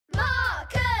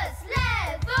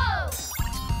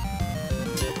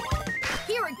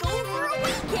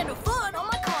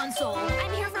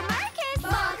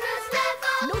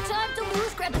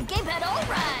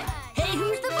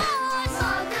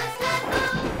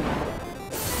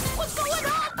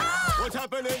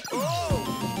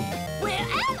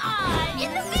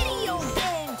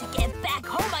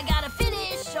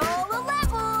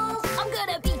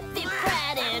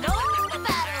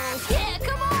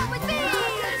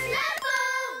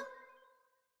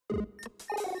Hello,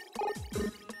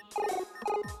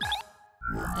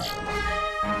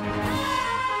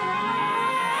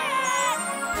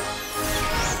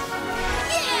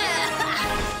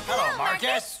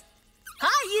 Marcus.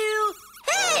 Hi, you.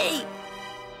 Hey!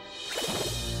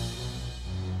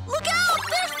 Look out!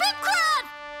 There's Vipkrad!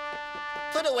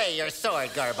 Put away your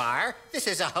sword, Gorbar. This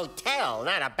is a hotel,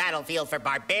 not a battlefield for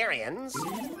barbarians.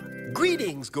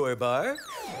 Greetings, Gorbar.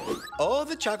 All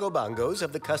the Chocobongos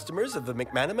of the customers of the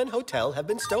MacManaman Hotel have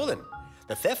been stolen.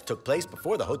 The theft took place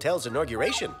before the hotel's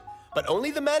inauguration, but only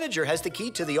the manager has the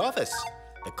key to the office.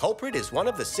 The culprit is one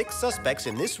of the 6 suspects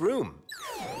in this room.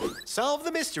 Solve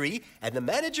the mystery, and the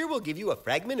manager will give you a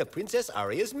fragment of Princess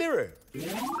Aria's mirror.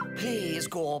 Please,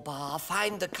 Gorbar,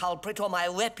 find the culprit or my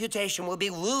reputation will be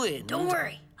ruined. Don't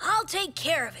worry. I'll take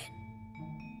care of it.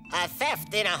 A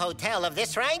theft in a hotel of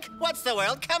this rank? What's the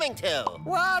world coming to?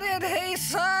 What did he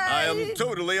say? I am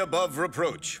totally above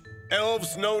reproach.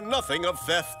 Elves know nothing of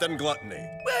theft and gluttony.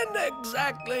 When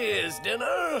exactly is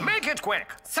dinner? Make it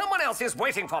quick. Someone else is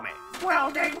waiting for me.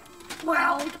 Welding.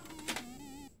 Weld.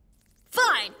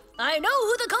 Fine. I know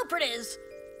who the culprit is.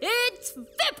 It's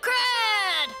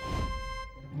Vipkrad!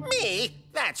 Me?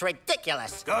 That's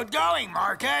ridiculous. Good going,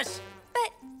 Marcus.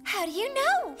 But how do you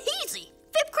know? Easy.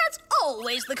 Vipkrad's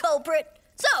always the culprit.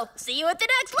 So, see you at the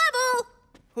next level.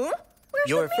 Huh? Where's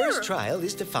Your the mirror? first trial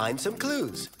is to find some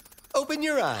clues. Open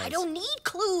your eyes. I don't need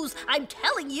clues. I'm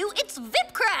telling you, it's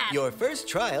Vipkrad. Your first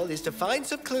trial is to find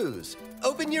some clues.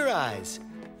 Open your eyes.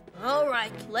 All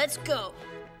right, let's go.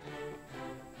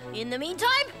 In the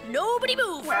meantime, nobody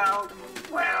move. Weld.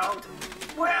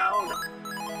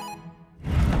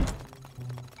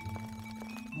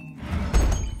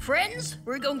 Friends,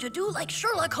 we're going to do like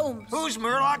Sherlock Holmes. Who's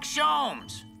Murloc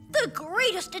Sholmes? The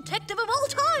greatest detective of all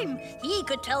time. He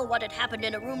could tell what had happened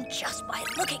in a room just by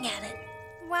looking at it.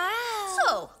 Wow.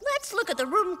 So, let's look at the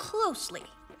room closely.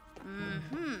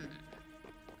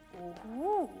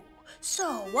 Ooh.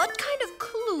 So, what kind of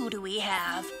clue do we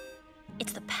have?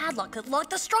 It's the padlock that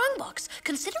locked the strongbox.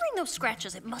 Considering those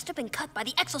scratches, it must have been cut by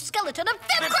the exoskeleton of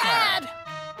Vipkrad!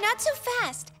 Not so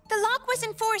fast. The lock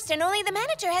wasn't forced and only the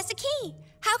manager has the key.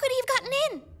 How could he have gotten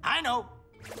in? I know.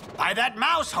 By that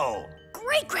mouse hole.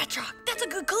 Great, Gratrok. That's a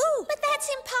good clue. But that's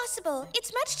impossible.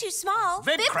 It's much too small.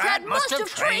 Vipkrad must have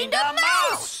trained a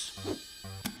mouse.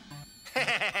 And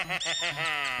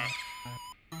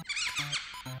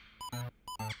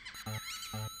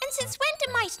since when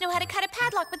do mice know how to cut a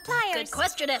padlock with pliers? Good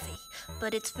question, Ephi.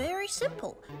 But it's very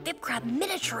simple. Vipkrad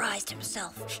miniaturized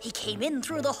himself. He came in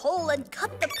through the hole and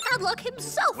cut the padlock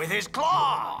himself. With his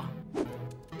claw.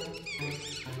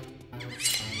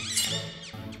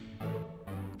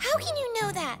 How can you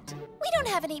know that? We don't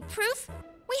have any proof.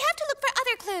 We have to look for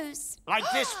other clues. Like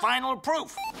this final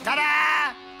proof.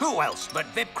 Ta-da! Who else but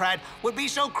Vipkrad would be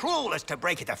so cruel as to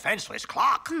break a defenseless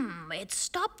clock? It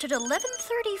stopped at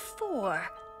 11:34.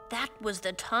 That was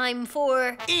the time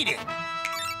for... Eating.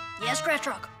 Yes,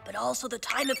 Gratrok, but also the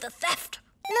time of the theft.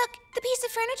 Look, the piece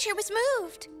of furniture was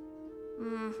moved.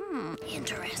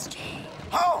 Interesting.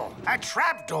 Oh, a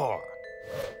trapdoor.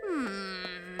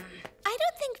 I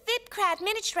don't think Vipkrad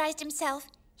miniaturized himself.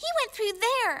 He went through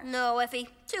there. No, Ephi,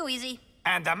 too easy.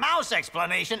 And the mouse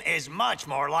explanation is much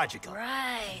more logical.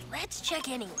 Right, let's check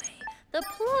anyway. The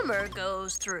plumber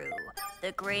goes through.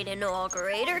 The great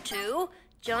inaugurator, too.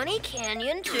 Johnny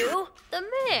Canyon, too. The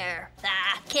mayor.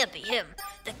 Can't be him.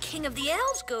 The king of the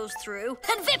elves goes through.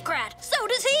 And Vipkrad, so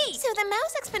does he! So the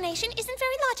mouse explanation isn't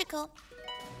very logical.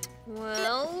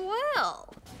 Well.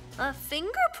 A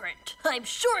fingerprint. I'm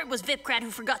sure it was Vipkrad who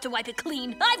forgot to wipe it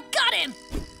clean. I've got him!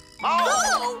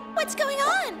 Oh! What's going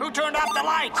on? Who turned off the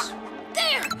lights?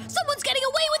 There! Someone's getting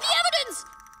away with the evidence!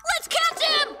 Let's catch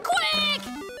him! Quick!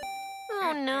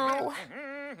 Oh, no.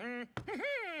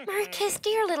 Marcus,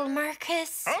 dear little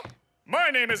Marcus. Huh? My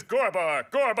name is Gorbar,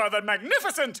 Gorbar the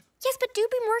Magnificent! Yes, but do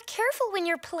be more careful when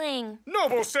you're playing.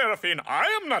 Noble Seraphine, I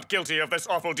am not guilty of this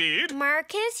awful deed.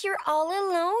 Marcus, you're all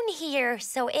alone here.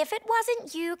 So if it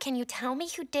wasn't you, can you tell me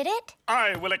who did it?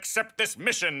 I will accept this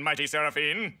mission, mighty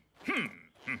Seraphine.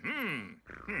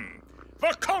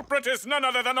 The culprit is none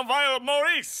other than the vile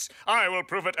Maurice. I will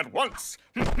prove it at once.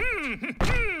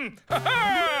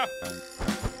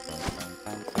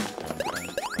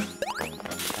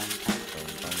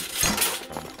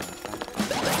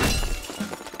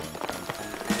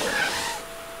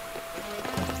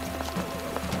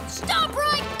 Stop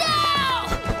right now!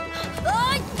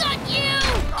 I got you!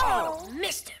 Oh,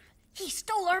 missed him. He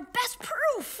stole our best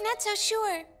proof. Not so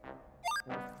sure.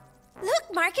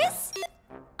 Look, Marcus.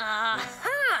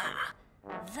 Aha!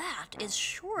 That is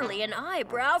surely an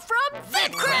eyebrow from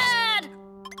Vipkrad!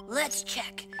 Let's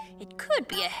check. It could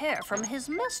be a hair from his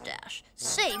mustache.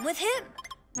 Same with him.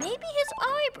 Maybe his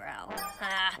eyebrow.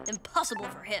 Impossible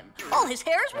for him. All his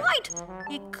hair is white.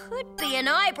 It could be an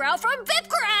eyebrow from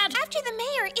Vipkrad. After the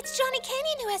mayor, it's Johnny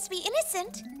Canyon who has to be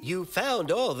innocent. You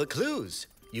found all the clues.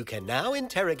 You can now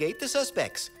interrogate the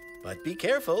suspects. But be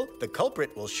careful, the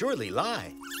culprit will surely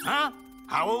lie. Huh?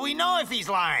 How will we know if he's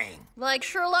lying? Like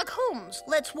Sherlock Holmes,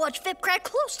 let's watch Vipkrad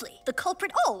closely. The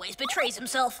culprit always betrays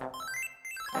himself.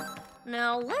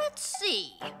 Now let's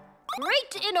see.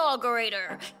 Great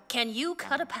inaugurator. Can you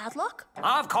cut a padlock?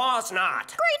 Of course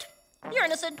not. Great. You're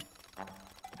innocent.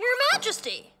 Your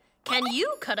Majesty, can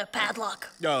you cut a padlock?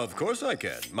 Of course I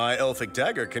can. My elfic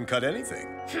dagger can cut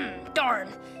anything.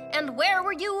 Darn. And where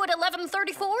were you at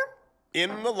 11:34?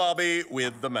 In the lobby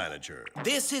with the manager.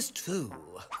 This is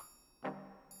true.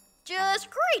 Just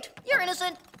great. You're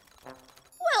innocent.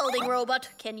 Welding robot,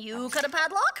 can you cut a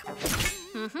padlock?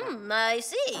 I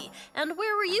see. And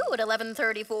where were you at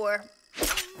 11:34?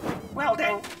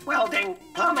 Welding,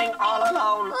 plumbing all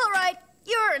alone. All right,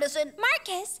 you're innocent.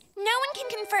 Marcus, no one can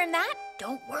confirm that.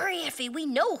 Don't worry, Ephi. We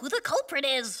know who the culprit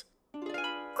is.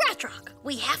 Gratrok,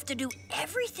 we have to do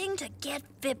everything to get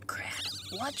Vipkrad.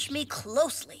 Watch me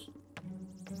closely.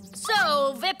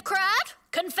 So, Vipkrad,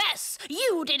 confess.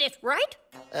 You did it, right?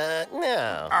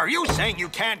 No. Are you saying you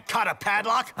can't cut a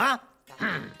padlock, huh?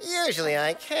 Usually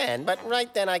I can, but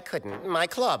right then I couldn't. My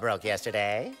claw broke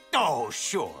yesterday. Oh,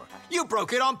 sure. You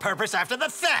broke it on purpose after the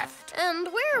theft. And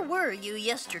where were you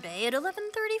yesterday at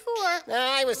 11:34?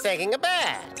 I was taking a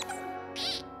bath.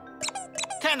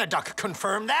 Can the duck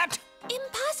confirm that?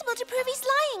 Impossible to prove he's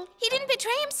lying. He didn't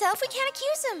betray himself. We can't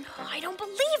accuse him. I don't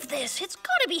believe this. It's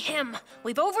gotta be him.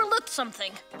 We've overlooked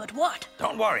something. But what?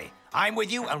 Don't worry. I'm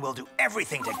with you and we'll do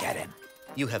everything to get him.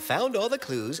 You have found all the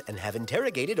clues and have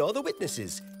interrogated all the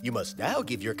witnesses. You must now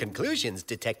give your conclusions,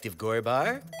 Detective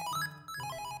Gorbar.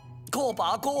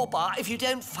 Gorbar, if you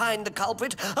don't find the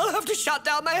culprit, I'll have to shut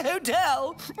down my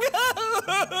hotel.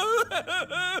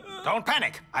 Don't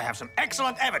panic. I have some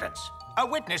excellent evidence. A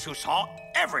witness who saw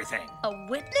everything. A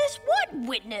witness? What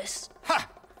witness? Ha!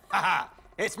 Ha ha!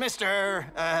 It's Mr.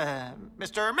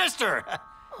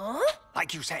 Huh?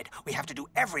 Like you said, we have to do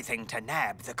everything to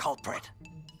nab the culprit.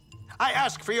 I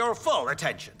ask for your full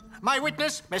attention. My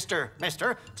witness,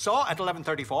 Mr. saw at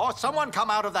 11:34 someone come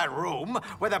out of that room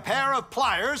with a pair of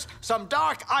pliers, some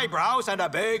dark eyebrows, and a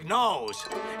big nose.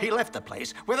 He left the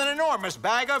place with an enormous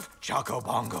bag of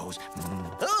Chocobongos.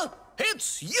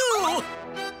 It's you!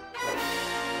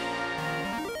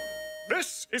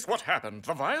 This is what happened.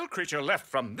 The vile creature left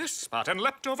from this spot and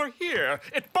leapt over here.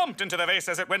 It bumped into the vase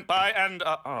as it went by and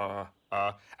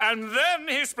then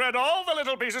he spread all the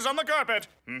little pieces on the carpet.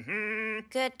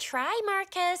 Good try,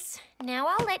 Marcus. Now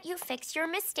I'll let you fix your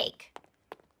mistake.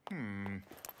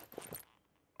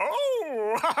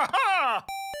 Oh, ha ha ha!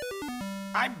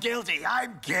 I'm guilty.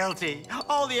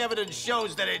 All the evidence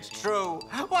shows that it's true.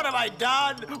 What have I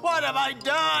done?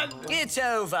 It's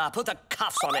over. Put the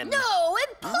cuffs on him. No,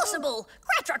 impossible!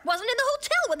 Gratrok wasn't in the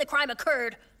hotel when the crime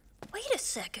occurred. Wait a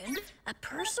second. A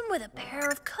person with a pair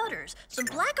of cutters, some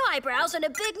black eyebrows, and a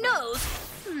big nose.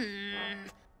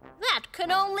 That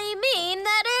can only mean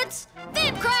that it's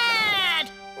Vipkrad!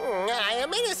 I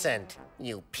am innocent,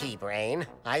 you pea-brain.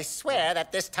 I swear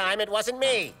that this time it wasn't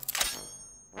me.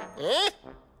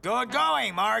 Good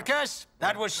going, Marcus.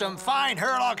 That was some fine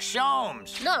Sherlock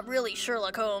Holmes. Not really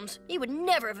Sherlock Holmes. He would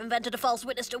never have invented a false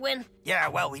witness to win. Yeah,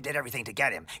 well, we did everything to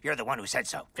get him. You're the one who said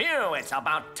so. Phew, it's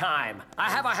about time. I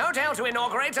have a hotel to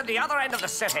inaugurate at the other end of the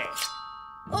city.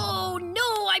 Oh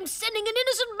no, I'm sending an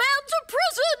innocent man to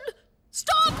prison!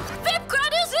 Stop!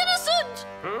 Vipkrad is innocent!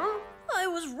 I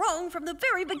was wrong from the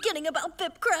very beginning about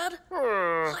Vipkrad.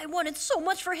 I wanted so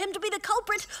much for him to be the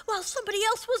culprit while somebody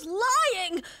else was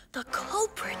lying. The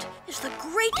culprit is the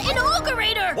great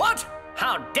inaugurator. What?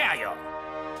 How dare you?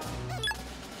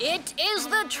 It is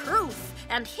the truth,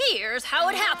 and here's how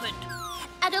it happened.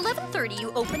 At 11:30,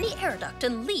 you open the air duct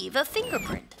and leave a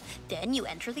fingerprint. Then you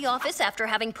enter the office after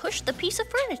having pushed the piece of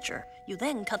furniture. You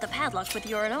then cut the padlocks with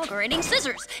your inaugurating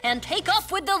scissors and take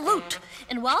off with the loot.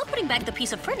 And while putting back the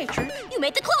piece of furniture, you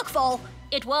made the clock fall.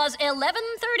 It was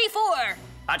 11:34.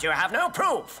 But you have no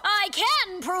proof. I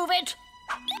can prove it.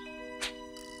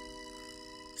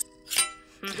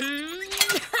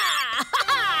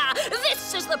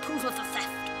 This is the proof of the theft.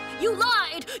 You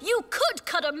lied! You could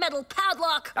cut a metal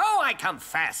padlock! Oh, I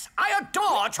confess. I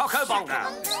adore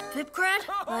Chocobongo. Vipkrad,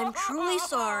 I'm truly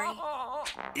sorry.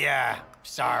 Yeah,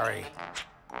 sorry.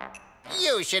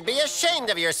 You should be ashamed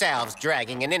of yourselves,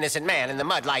 dragging an innocent man in the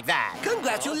mud like that.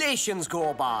 Congratulations,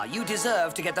 Gorbar. You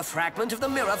deserve to get the fragment of the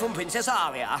mirror from Princess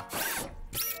Aria.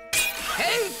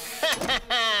 Hey!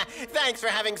 Thanks for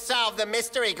having solved the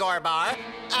mystery, Gorbar.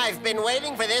 I've been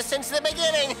waiting for this since the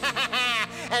beginning.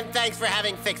 And thanks for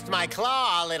having fixed my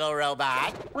claw, little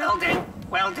robot. Welding,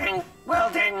 welding,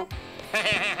 welding.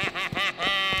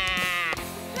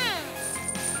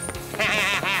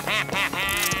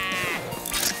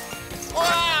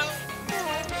 Whoa!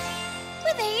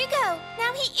 Well, there you go.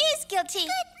 Now he is guilty.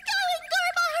 Good going,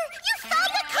 Gorbar! You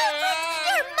found the culprit!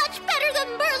 You're much better than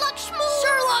Murloc Schmoo!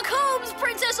 Sherlock Holmes,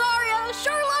 Princess Aria!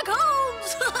 Sherlock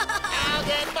Holmes! I'll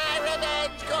get my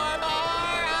revenge,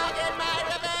 Gorbar! I'll get my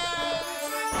revenge!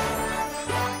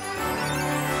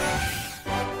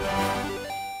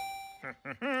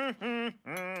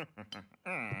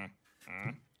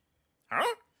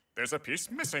 Huh? There's a piece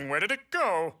missing. Where did it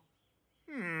go?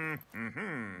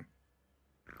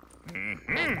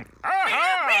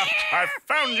 Aha! I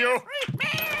found you!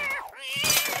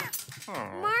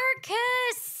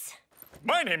 Marcus!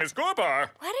 My name is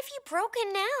Gorbar. What have you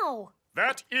broken now?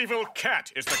 That evil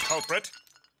cat is the culprit.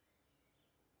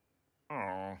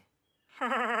 Oh.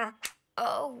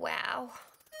 Oh, wow.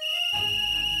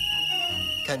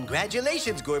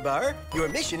 Congratulations, Gorbar. Your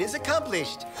mission is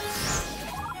accomplished.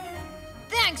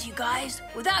 Thanks, you guys.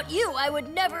 Without you, I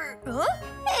would never... Huh?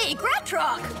 Hey,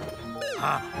 Gratrok!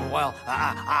 Well,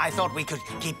 I thought we could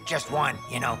keep just one,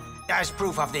 you know, as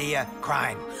proof of the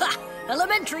crime. Ha!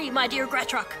 Elementary, my dear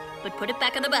Gratrok. But put it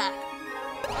back in the bag.